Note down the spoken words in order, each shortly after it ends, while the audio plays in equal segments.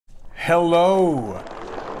Hello,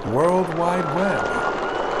 World Wide Web,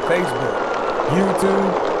 Facebook,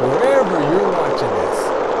 YouTube, wherever you're watching this.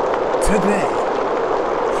 Today,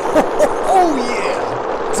 oh yeah,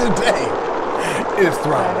 today is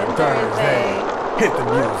Thriving Thursday. Hit the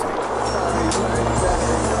music.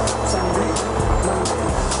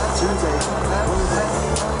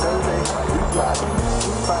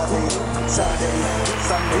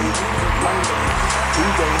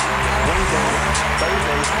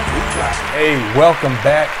 Hey, welcome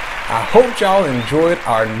back. I hope y'all enjoyed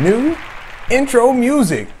our new intro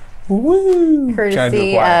music. Woo!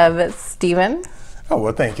 Courtesy of Steven. Oh,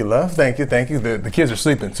 well, thank you, love. Thank you. The kids are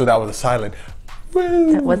sleeping, so that was a silent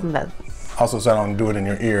woo. That wasn't that. Also, so I don't do it in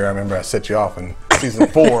your ear. I remember I set you off in season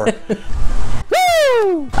 4. Woo!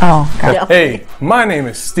 Oh, God. Hey, my name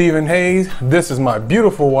is Stephen Hayes. This is my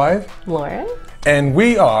beautiful wife, Lauren. and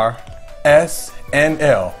we are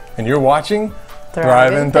SNL. And you're watching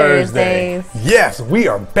Thriving Thursday. Thursdays. Yes, we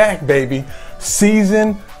are back, baby.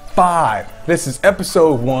 Season 5. This is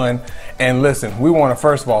episode 1. And listen, we want to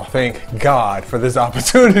first of all thank God for this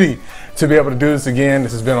opportunity to be able to do this again.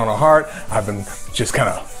 This has been on our heart. I've been just kind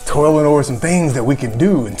of toiling over some things that we can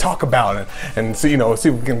do and talk about it, and so, see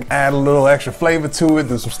if we can add a little extra flavor to it,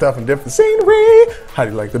 do some stuff in different scenery. How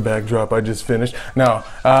do you like the backdrop I just finished? Now,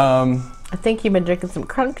 I think you've been drinking some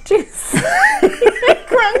crunk juice.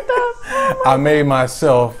 Crunked up. I made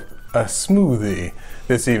myself a smoothie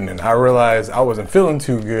this evening. I realized I wasn't feeling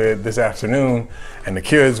too good this afternoon, and the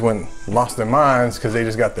kids lost their minds because they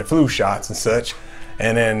just got their flu shots and such.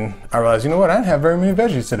 And then I realized, you know what? I didn't have very many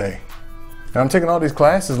veggies today. And I'm taking all these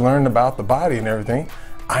classes, learning about the body and everything.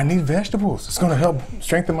 I need vegetables. It's going to help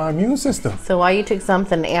strengthen my immune system. So while you took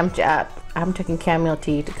something to amp you up, I'm taking chamomile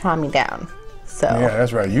tea to calm me down. So Yeah,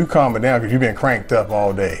 that's right. You calm it down because you've been cranked up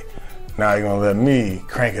all day. Now you're going to let me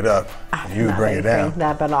crank it up and you bring it down.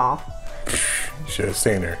 Not at all. You should have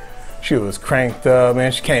seen her. She was cranked up,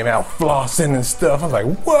 man. She came out flossing and stuff. I was like,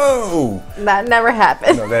 whoa. That never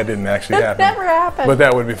happened. No, that didn't actually happen. Never happened. But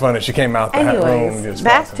that would be funny. She came out the room Anyways, just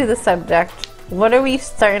back flossing. to the subject. What are we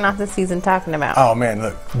starting off the season talking about? Oh man,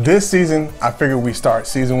 look, this season, I figured we start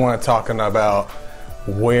season 1 talking about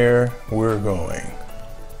where we're going.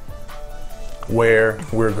 Where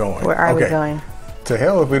we're going. Where are we going? To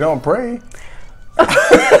hell if we don't pray.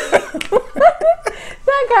 That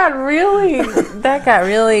got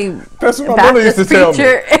really. That's what my mother used to tell me.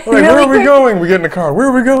 Like, Really where are we quick. going? We get in the car. Where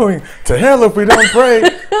are we going? To hell if we don't pray.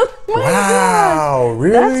 My Wow,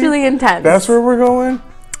 really? That's really intense. That's where we're going?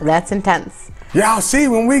 That's intense. Yeah, I'll see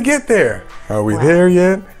when we get there. Are we there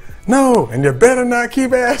yet? No, and you better not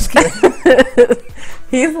keep asking.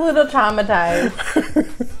 He's a little traumatized.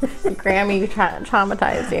 Grammy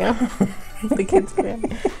traumatized you. The kids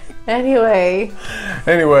Grammy.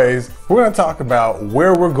 Anyways, we're going to talk about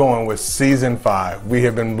where we're going with season 5. We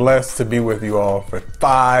have been blessed to be with you all for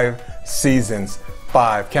 5 seasons.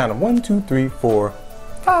 5. Count them. 1, 2, 3, 4,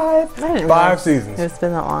 5. I didn't 5 realize seasons. it's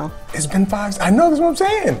been that long. It's been 5. I know, that's what I'm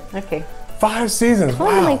saying. Okay. 5 seasons.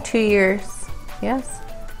 Only Wow. like 2 years. Yes.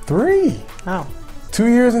 3. Oh. 2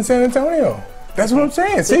 years in San Antonio. That's what I'm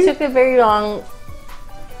saying. We See? took a very long.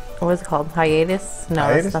 What is it called? Hiatus? No,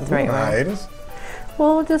 Hiatus? that's not the right word. Hiatus?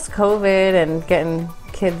 Well, just COVID and getting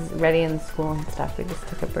kids ready in school and stuff. We just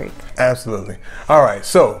took a break. Absolutely. All right.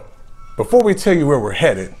 So, before we tell you where we're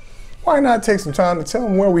headed, why not take some time to tell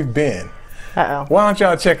them where we've been? Uh-oh. Why don't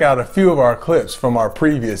y'all check out a few of our clips from our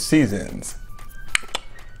previous seasons?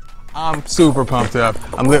 I'm super pumped up.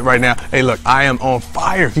 I'm lit right now. Hey, look, I am on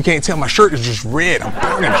fire. If you can't tell, my shirt is just red. I'm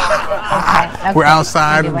burning hot. Okay. We're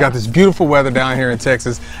outside. We've got this beautiful weather down here in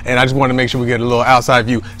Texas, and I just want to make sure we get a little outside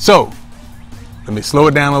view. So, let me slow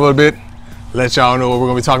it down a little bit, let y'all know what we're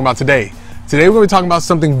going to be talking about today. Today, we're going to be talking about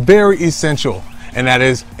something very essential, and that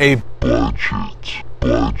is a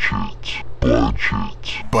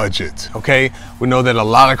budget, okay? We know that a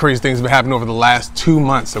lot of crazy things have been happening over the last 2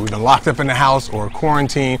 months, that we've been locked up in the house or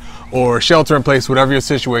quarantine or shelter in place, whatever your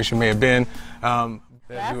situation may have been.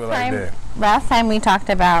 Last time we talked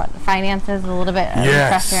about finances, a little bit of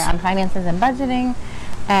Yes. refresher on finances and budgeting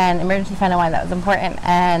and emergency fund and why that was important.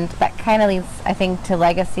 And that kind of leads, I think, to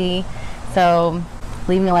legacy. So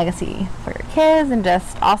leaving a legacy for your kids, and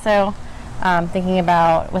just also thinking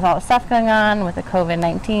about, with all the stuff going on with the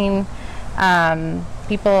COVID-19,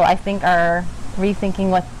 people, I think, are rethinking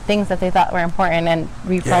what things that they thought were important and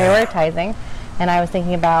reprioritizing. Yeah. And I was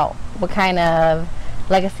thinking about, what kind of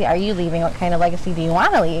legacy are you leaving? What kind of legacy do you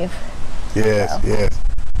want to leave? Yes, yes.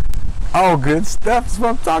 Oh, good stuff. That's what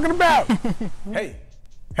I'm talking about. Hey,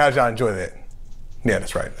 how'd y'all enjoy that? Yeah,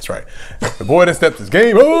 that's right. That's right. The boy that steps his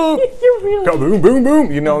game up. You're really Go boom, boom,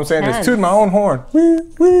 boom. You know what I'm saying? Just tooting my own horn. Woo,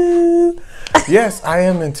 woo. Yes, I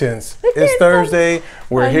am intense. It's Thursday.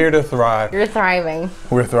 We're here to thrive. You're thriving.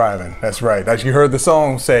 We're thriving. That's right. As you heard the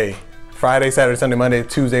song say, Friday, Saturday, Sunday, Monday,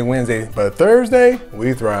 Tuesday, Wednesday, but Thursday,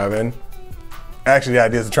 we thriving. Actually, the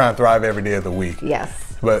idea is to try and thrive every day of the week.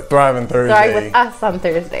 Yes. But thriving Thursday. Thrive with us on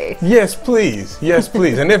Thursday. Yes, please. Yes,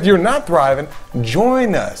 please. And if you're not thriving,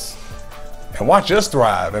 join us and watch us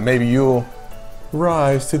thrive, and maybe you'll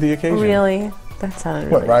rise to the occasion. Really? That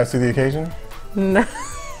sounded What, really... rise to the occasion? No.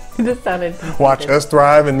 It just sounded... Watch us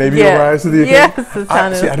thrive and maybe you'll rise to the occasion? Yes, it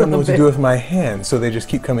sounded I don't know what to do with my hands, so they just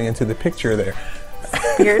keep coming into the picture there.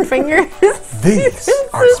 Spirit fingers? These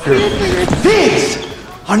are spirit fingers. These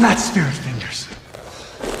are not spirit fingers.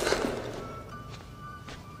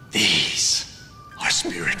 These are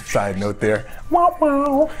spirit fingers. Side note there. Wow,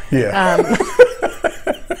 wow. Yeah.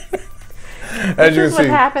 As This you is can what see,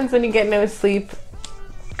 happens when you get no sleep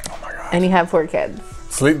oh my God. and you have 4 kids.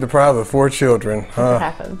 Sleep deprived with 4 children. What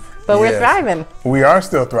happens? But we're Yes. thriving. We are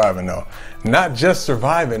still thriving though. Not just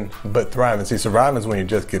surviving, but thriving. See, surviving is when you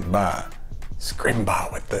just get by. Scraping by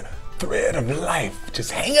with the thread of life.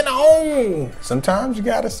 Just hanging on. Sometimes you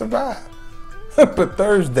gotta survive. But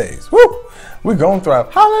Thursdays, woo, we're gonna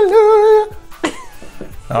thrive. Hallelujah.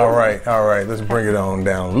 All right. Let's bring it on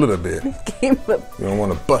down a little bit. We don't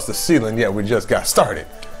want to bust the ceiling yet. We just got started.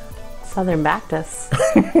 Southern Baptist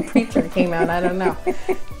preacher came out. I don't know.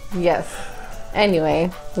 Yes.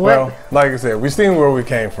 Anyway. Well, like I said, we've seen where we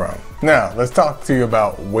came from. Now, let's talk to you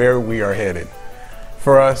about where we are headed.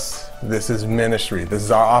 For us, this is ministry. This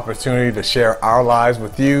is our opportunity to share our lives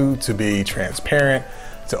with you, to be transparent,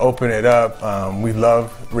 to open it up. We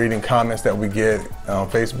love reading comments that we get on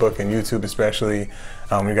Facebook and YouTube, especially.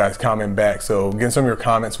 You guys comment back. So get some of your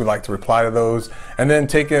comments. We like to reply to those and then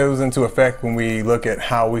take those into effect when we look at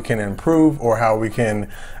how we can improve or how we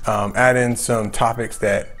can add in some topics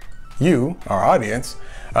that you, our audience,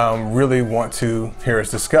 really want to hear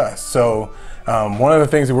us discuss. So one of the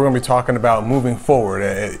things that we're going to be talking about moving forward,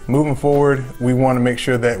 we want to make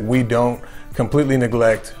sure that we don't completely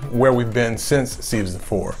neglect where we've been since season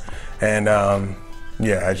 4. And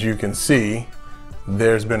yeah, as you can see,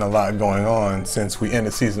 there's been a lot going on since we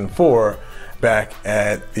ended season 4 back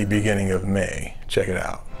at the beginning of May. Check it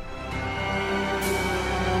out.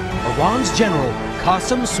 Iran's general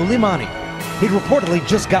Qasem Soleimani. He'd reportedly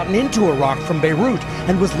just gotten into Iraq from Beirut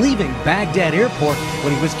and was leaving Baghdad airport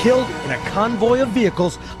when he was killed in a convoy of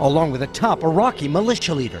vehicles along with a top Iraqi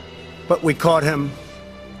militia leader. But we caught him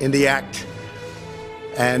in the act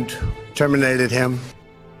and terminated him.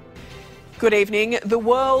 Good evening. The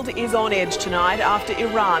world is on edge tonight after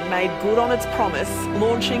Iran made good on its promise,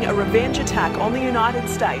 launching a revenge attack on the United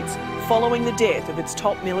States following the death of its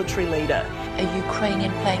top military leader. A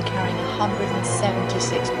Ukrainian plane carrying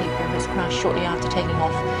 176 people was crashed shortly after taking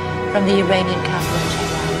off from the Iranian capital in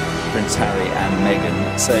Tehran. Prince Harry and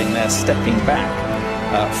Meghan saying they're stepping back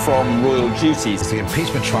from royal duties. The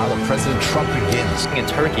impeachment trial of President Trump begins. In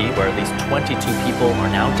Turkey, where at least 22 people are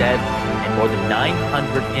now dead and more than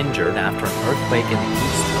 900 injured after an earthquake in the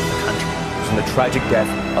east of the country. From the tragic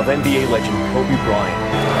death of NBA legend Kobe Bryant.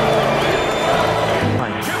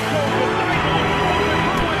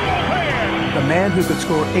 The man who could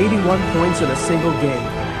score 81 points in a single game.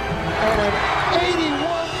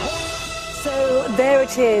 81 points. So there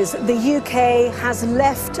it is. The UK has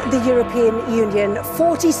left the European Union.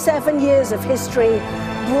 47 years of history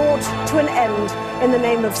brought to an end in the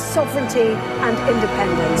name of sovereignty and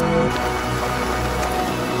independence.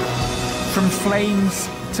 From flames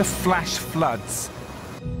to flash floods.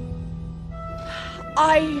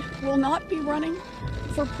 I will not be running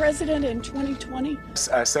for president in 2020.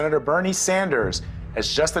 Senator Bernie Sanders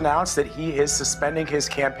has just announced that he is suspending his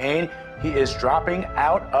campaign. He is dropping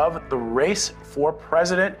out of the race for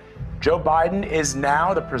president. Joe Biden is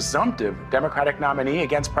now the presumptive Democratic nominee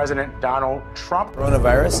against President Donald Trump.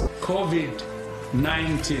 Coronavirus.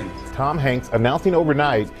 COVID-19. Tom Hanks announcing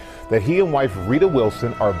overnight that he and wife Rita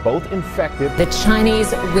Wilson are both infected. The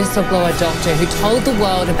Chinese whistleblower doctor who told the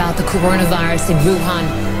world about the coronavirus in Wuhan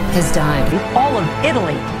has died. All of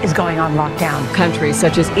Italy is going on lockdown. Countries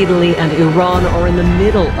such as Italy and Iran are in the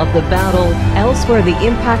middle of the battle. Elsewhere, the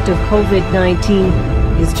impact of COVID-19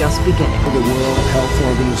 is just beginning. The World Health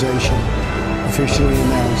Organization officially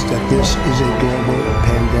announced that this is a global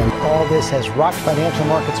pandemic. All this has rocked financial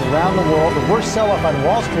markets around the world. The worst sell-off on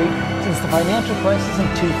Wall Street since the financial crisis in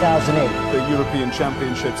 2008. The European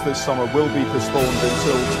Championships this summer will be postponed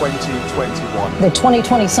until 2021. The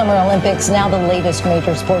 2020 Summer Olympics, now the latest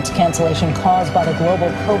major sports cancellation caused by the global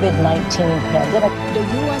COVID-19 pandemic. The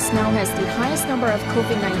U.S. now has the highest number of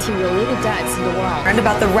COVID-19 related deaths in the world. And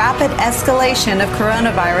about the rapid escalation of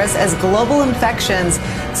coronavirus as global infections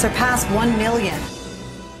surpass 1 million.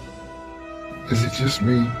 Is it just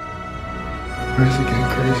me? Or is it getting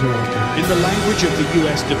crazier out there? In the language of the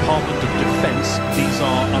U.S. Department of Defense, these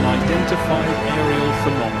are unidentified aerial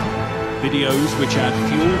phenomena. Videos which add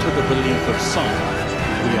fuel to the belief of some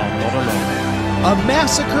we are not alone. A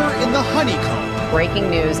massacre in the honeycomb. Breaking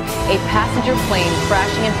news, a passenger plane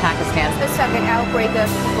crashing in Pakistan. The second outbreak of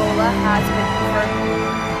Ebola has been confirmed.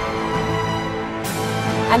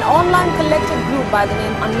 An online collective group by the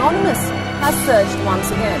name Anonymous has surged once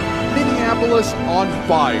again. Minneapolis on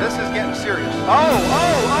fire. This is getting serious. Oh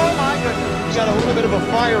my goodness. We got a little bit of a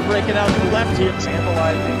fire breaking out to the left here.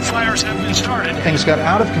 Vandalizing. Fires have been started. Things got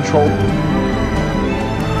out of control.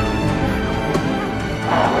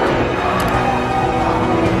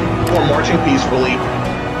 We're marching peacefully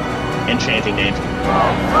and chanting names.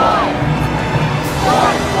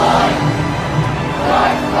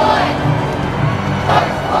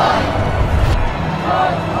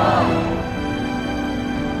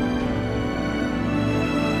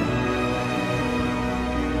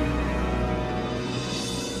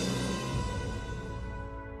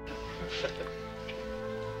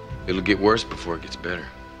 It'll get worse before it gets better.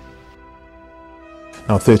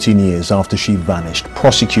 Now, 13 years after she vanished,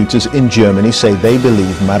 prosecutors in Germany say they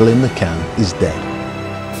believe Madeleine McCann is dead.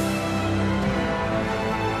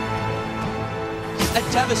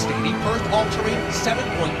 A devastating, earth-altering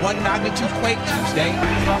 7.1 magnitude quake Tuesday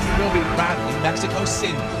possibly battling Mexico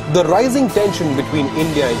City. The rising tension between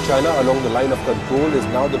India and China along the line of control is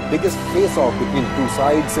now the biggest face-off between the two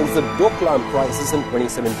sides since the Doklam crisis in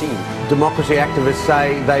 2017. Democracy activists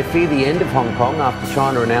say they fear the end of Hong Kong after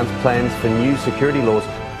China announced plans for new security laws.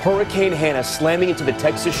 Hurricane Hannah slamming into the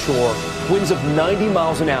Texas shore, winds of 90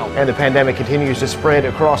 miles an hour. And the pandemic continues to spread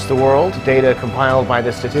across the world. Data compiled by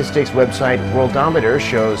the statistics website Worldometer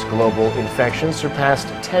shows global infections surpassed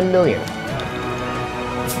 10 million.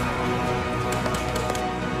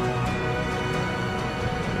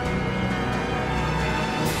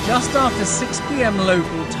 Just after 6 p.m.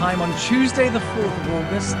 local time on Tuesday the 4th of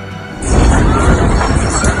August,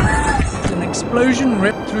 an explosion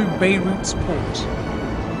ripped through Beirut's port.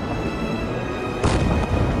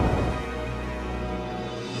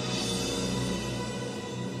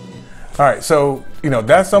 All right, so,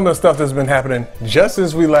 that's some of the stuff that's been happening just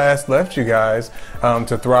as we last left you guys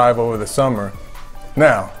to thrive over the summer.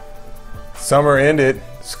 Now, summer ended,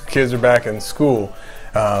 kids are back in school.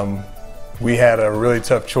 We had a really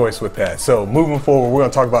tough choice with that. So moving forward, we're going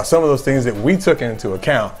to talk about some of those things that we took into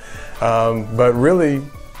account. But really,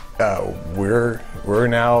 we're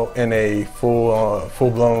now in a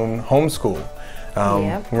full-blown homeschool.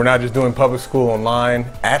 Yep. We're not just doing public school online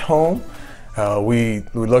at home. We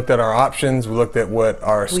looked at our options. We looked at what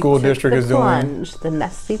our school district is doing. The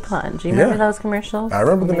Nestle plunge. You remember those commercials? I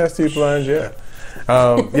remember the Nestle plunge.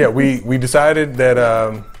 Yeah. We decided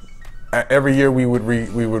that every year we would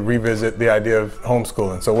revisit the idea of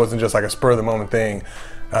homeschooling. So it wasn't just like a spur of the moment thing.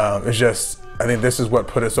 It's just, I think this is what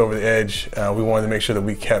put us over the edge. We wanted to make sure that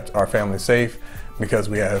we kept our family safe because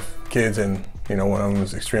we have kids and one of them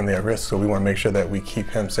is extremely at risk. So we want to make sure that we keep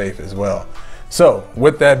him safe as well. So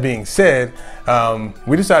with that being said,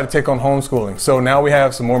 we decided to take on homeschooling. So now we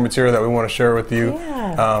have some more material that we want to share with you.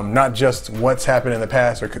 Yeah. Not just what's happened in the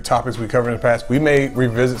past or topics we covered in the past. We may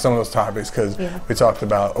revisit some of those topics because we talked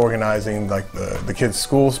about organizing like the kids'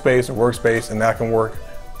 school space or workspace, and that can work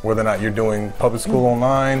whether or not you're doing public school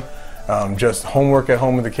online, just homework at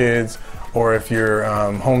home with the kids, or if you're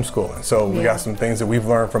homeschooling. So we got some things that we've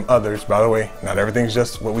learned from others. By the way, not everything's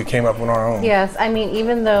just what we came up with on our own. Yes, I mean,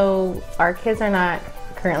 even though our kids are not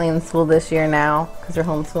currently in school this year now because we're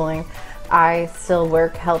homeschooling, I still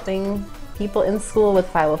work helping people in school with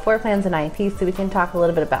 504 plans and IEPs, so we can talk a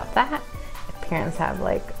little bit about that. If parents have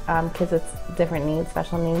kids with different needs,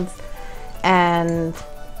 special needs. And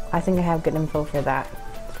I think I have good info for that,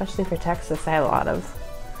 especially for Texas. I have a lot of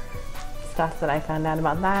stuff that I found out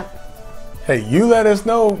about that. Hey, you let us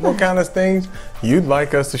know what kind of things you'd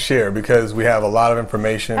like us to share because we have a lot of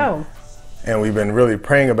information. Oh. And we've been really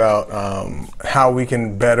praying about how we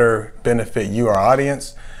can better benefit you, our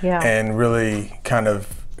audience, and really kind of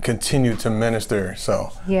continue to minister.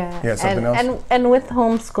 So, you had something else? And with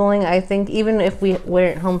homeschooling, I think even if we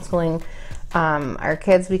weren't homeschooling our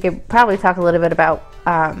kids. We could probably talk a little bit about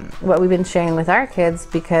what we've been sharing with our kids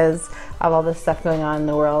because of all this stuff going on in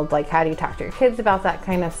the world. Like, how do you talk to your kids about that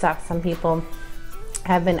kind of stuff? Some people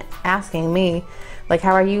have been asking me, like,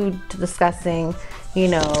 how are you discussing, you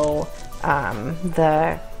know,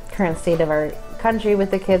 the current state of our country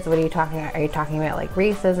with the kids? What are you talking about? Are you talking about like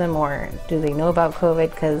racism, or do they know about COVID?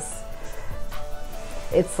 Because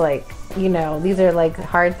it's like, you know, these are like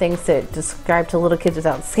hard things to describe to little kids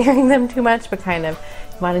without scaring them too much, but kind of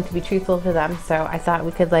wanting to be truthful to them. So I thought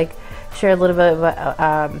we could like share a little bit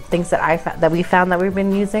of things that we found that we've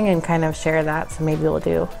been using and kind of share that. So maybe we'll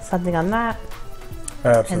do something on that.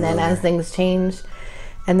 Absolutely. And then as things change,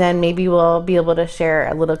 and then maybe we'll be able to share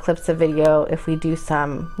a little clips of video if we do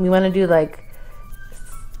some. We want to do like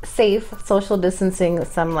safe social distancing,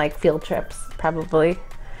 some like field trips probably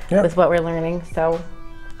with what we're learning. So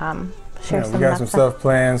share some. We got some stuff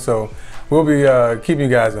planned, so we'll be keeping you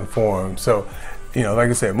guys informed. So, you know, like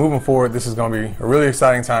I said, moving forward, this is going to be a really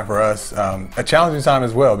exciting time for us. A challenging time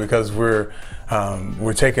as well because we're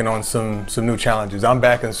taking on some new challenges. I'm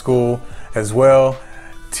back in school as well.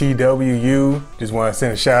 TWU, just want to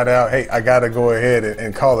send a shout out. Hey, I got to go ahead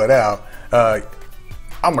and call it out.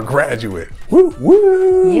 I'm a graduate. Woo,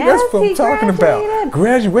 woo. Yes, that's what I'm talking about.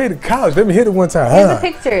 Graduated college. Let me hit it one time. Here's the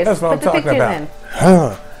pictures. That's what I'm talking about.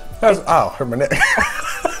 That's, hurt my neck.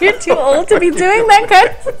 You're too old to be doing that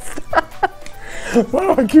kind of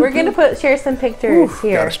stuff. We're going to share some pictures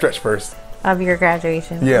here. Got to stretch first. Of your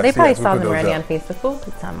graduation. Yes, they probably saw we'll them already on Facebook. We'll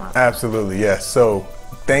put some up. Absolutely, yes. So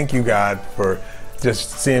thank you, God, for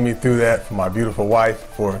just seeing me through that, for my beautiful wife,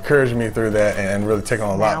 for encouraging me through that, and really taking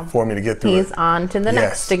on a lot for me to get through it. He's on to the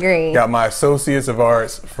next degree. Got my Associates of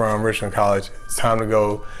Arts from Richmond College. It's time to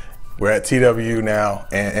go. We're at TWU now,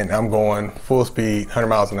 and I'm going full speed, 100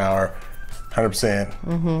 miles an hour, 100%.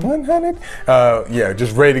 100? Yeah,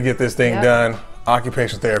 just ready to get this thing done.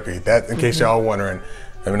 Occupational therapy. That, in case y'all wondering,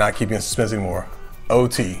 we're not keeping in suspense anymore.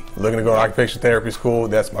 OT, looking to go to occupational therapy school.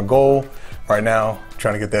 That's my goal right now,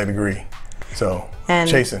 trying to get that degree. So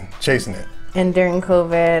chasing it. And during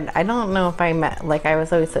COVID, I don't know if I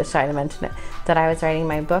was always so shy to mention it, that I was writing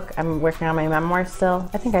my book. I'm working on my memoir still.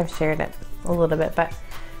 I think I've shared it a little bit, but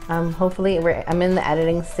hopefully I'm in the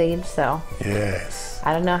editing stage, so yes.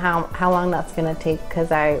 I don't know how long that's going to take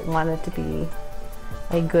because I want it to be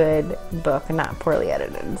a good book and not poorly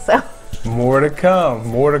edited, so. More to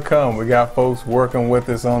come. We got folks working with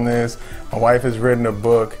us on this. My wife has written a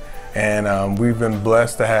book, and we've been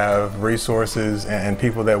blessed to have resources and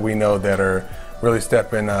people that we know that are really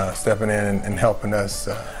stepping in and helping us.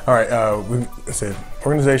 All right, we said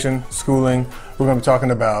organization, schooling. We're going to be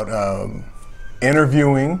talking about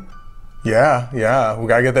interviewing. Yeah, we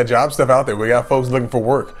got to get that job stuff out there. We got folks looking for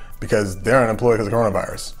work because they're unemployed because of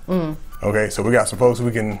coronavirus. Okay, so we got some folks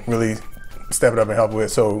we can really step it up and help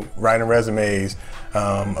with. So writing resumes,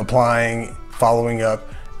 applying, following up,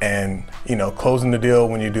 and closing the deal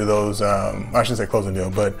when you do those. I shouldn't say closing the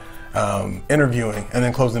deal, but interviewing and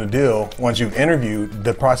then closing the deal. Once you've interviewed,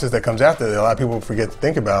 the process that comes after that, a lot of people forget to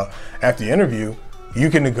think about. After you interview, you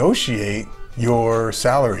can negotiate your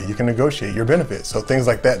salary, you can negotiate your benefits. So things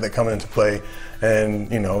like that come into play.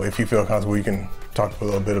 And if you feel comfortable, you can talk a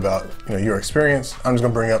little bit about your experience. I'm just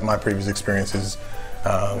going to bring up my previous experiences.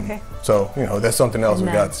 So that's something else we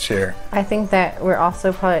got to share. I think that we're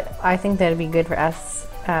also I think that'd be good for us.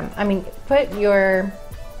 Put your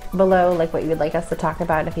below like what you would like us to talk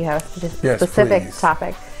about if you have a specific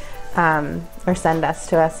topic, or send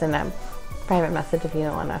to us in a private message if you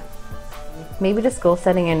don't want to. Maybe just goal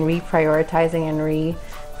setting and reprioritizing and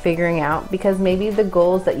refiguring out, because maybe the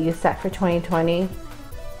goals that you set for 2020,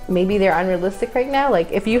 maybe they're unrealistic right now.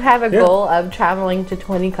 Like if you have a goal of traveling to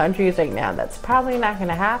 20 countries right now, that's probably not going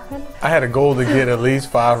to happen. I had a goal to get at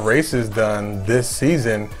least 5 races done this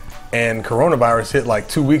season, and coronavirus hit like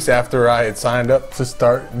 2 weeks after I had signed up to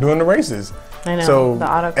start doing the races. I know. So the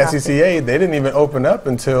autocross SCCA, they didn't even open up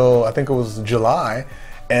until I think it was July,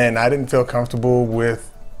 and I didn't feel comfortable with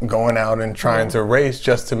going out and trying to race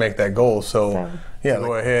just to make that goal. So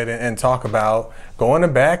go ahead and talk about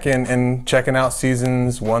going back and checking out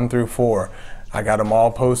seasons 1 through 4. I got them all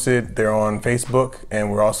posted. They're on Facebook, and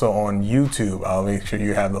we're also on YouTube. I'll make sure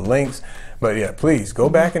you have the links. But yeah, please go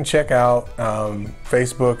back and check out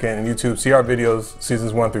Facebook and YouTube. See our videos,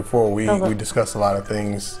 seasons 1 through 4. We discuss a lot of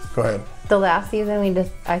things. Go ahead. The last season,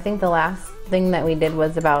 I think the last thing that we did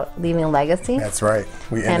was about leaving a legacy. That's right.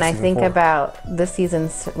 And I think 4. About this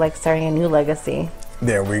season's like starting a new legacy.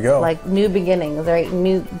 There we go. Like new beginnings, right?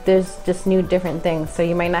 There's just new different things. So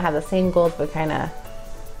you might not have the same goals, but kind of,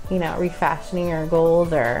 refashioning your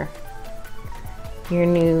goals or your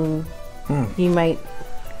new. You might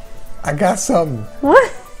I got something.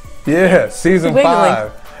 What? Yeah, season Wiggling.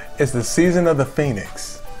 5. It's the season of the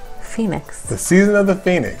Phoenix. Phoenix. The season of the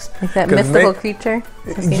Phoenix. Like that mystical creature?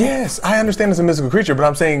 Yes, I understand it's a mystical creature, but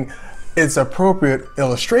I'm saying it's appropriate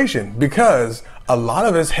illustration because a lot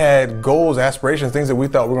of us had goals, aspirations, things that we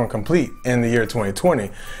thought we were going to complete in the year 2020.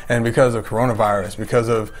 And because of coronavirus, because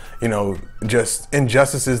of, you know, just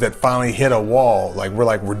injustices that finally hit a wall,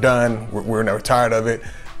 we're done, we're never tired of it.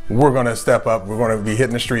 We're going to step up. We're going to be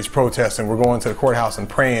hitting the streets protesting. We're going to the courthouse and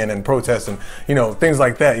praying and protesting, you know, things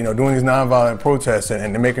like that, you know, doing these nonviolent protests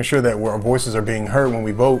and making sure that our voices are being heard when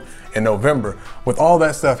we vote in November. With all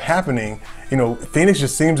that stuff happening, you know, Phoenix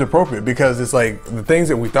just seems appropriate because it's like the things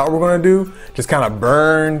that we thought we were going to do just kind of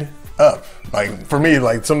burned up. Like for me,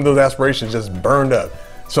 like some of those aspirations just burned up.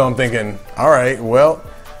 So I'm thinking, all right, well,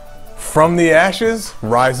 from the ashes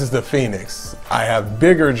rises the Phoenix. I have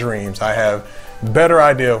bigger dreams. I have better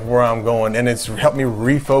idea of where I'm going, and it's helped me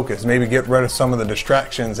refocus, maybe get rid of some of the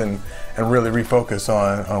distractions and really refocus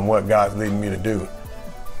on what God's leading me to do.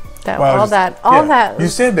 All that. You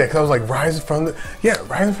said that because I was like rising from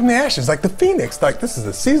the ashes, like the Phoenix. Like this is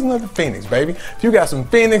the season of the Phoenix, baby. If you got some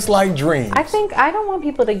Phoenix-like dreams. I think I don't want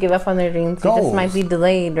people to give up on their dreams. They just might be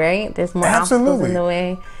delayed, right? There's more obstacles in the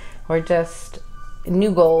way, or just new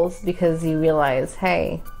goals because you realize,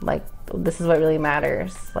 hey, like this is what really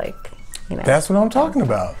matters. Like, you know. That's what I'm talking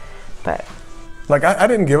about. But like I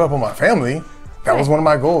didn't give up on my family. That was one of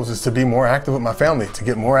my goals, is to be more active with my family, to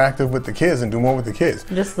get more active with the kids and do more with the kids.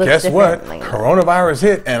 Guess what? Coronavirus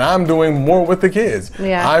hit and I'm doing more with the kids.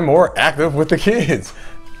 Yeah. I'm more active with the kids.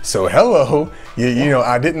 So hello, you know,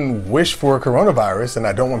 I didn't wish for coronavirus and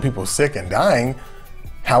I don't want people sick and dying.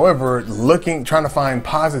 However, trying to find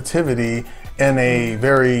positivity in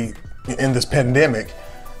this pandemic,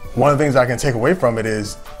 one of the things I can take away from it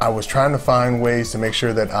is I was trying to find ways to make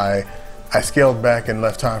sure that I scaled back and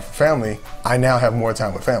left time for family. I now have more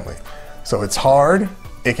time with family. So it's hard.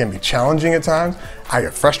 It can be challenging at times. I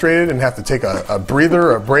get frustrated and have to take a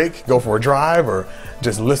breather, a break, go for a drive, or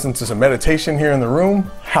just listen to some meditation here in the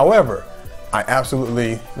room. However, I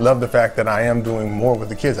absolutely love the fact that I am doing more with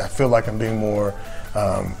the kids. I feel like I'm being more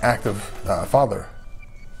active father.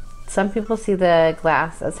 some people see the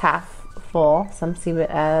glass as half full, some see it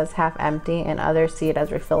as half empty, and others see it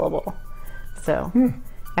as refillable. So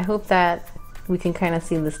I hope that we can kind of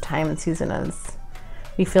see this time and season as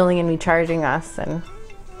refilling and recharging us and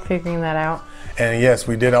figuring that out. And yes,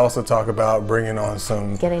 we did also talk about bringing on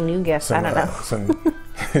some... Getting new guests, I don't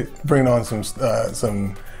know. Bringing on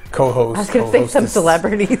some co-hosts. I was going to say some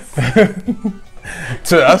celebrities.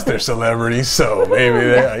 To us, they're celebrities, so maybe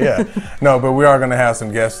yeah. No, but we are going to have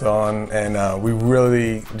some guests on, and we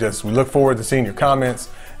really we look forward to seeing your comments.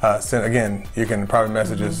 Again, you can private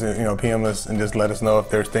message us, PM us, and just let us know if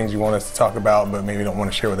there's things you want us to talk about, but maybe don't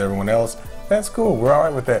want to share with everyone else. That's cool. We're all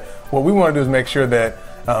right with that. What we want to do is make sure that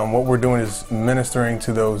what we're doing is ministering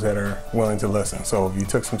to those that are willing to listen. So if you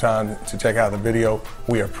took some time to check out the video,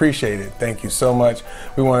 we appreciate it. Thank you so much.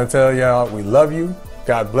 We want to tell y'all we love you.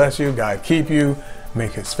 God bless you. God keep you.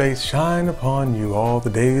 Make his face shine upon you all the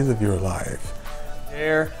days of your life.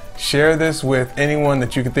 Share this with anyone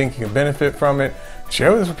that you can think can benefit from it.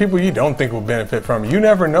 Share this with people you don't think will benefit from it. You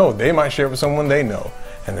never know. They might share it with someone they know.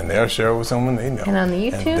 And then they'll share it with someone they know. And on the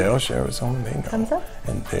YouTube? And they'll share it with someone they know. Thumbs up?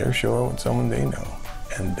 And they'll share it with someone they know.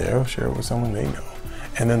 And they'll share it with someone they know.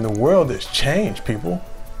 And then the world has changed, people.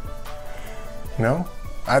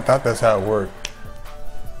 I thought that's how it worked.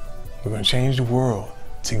 We're going to change the world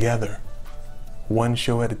together, one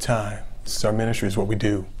show at a time. This is our ministry, is what we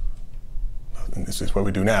do. And this is what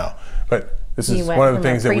we do now. But this is one of the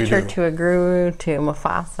things that we do. You went from a preacher to a guru to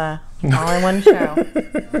Mufasa, all in one show.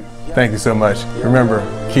 Thank you so much. Remember,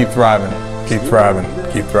 keep thriving, keep thriving,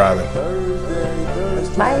 keep thriving.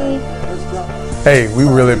 Bye. Hey, we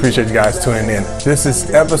really appreciate you guys tuning in. This is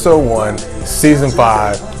episode 1, season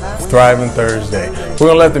 5, Thriving Thursday. We're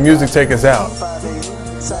going to let the music take us out.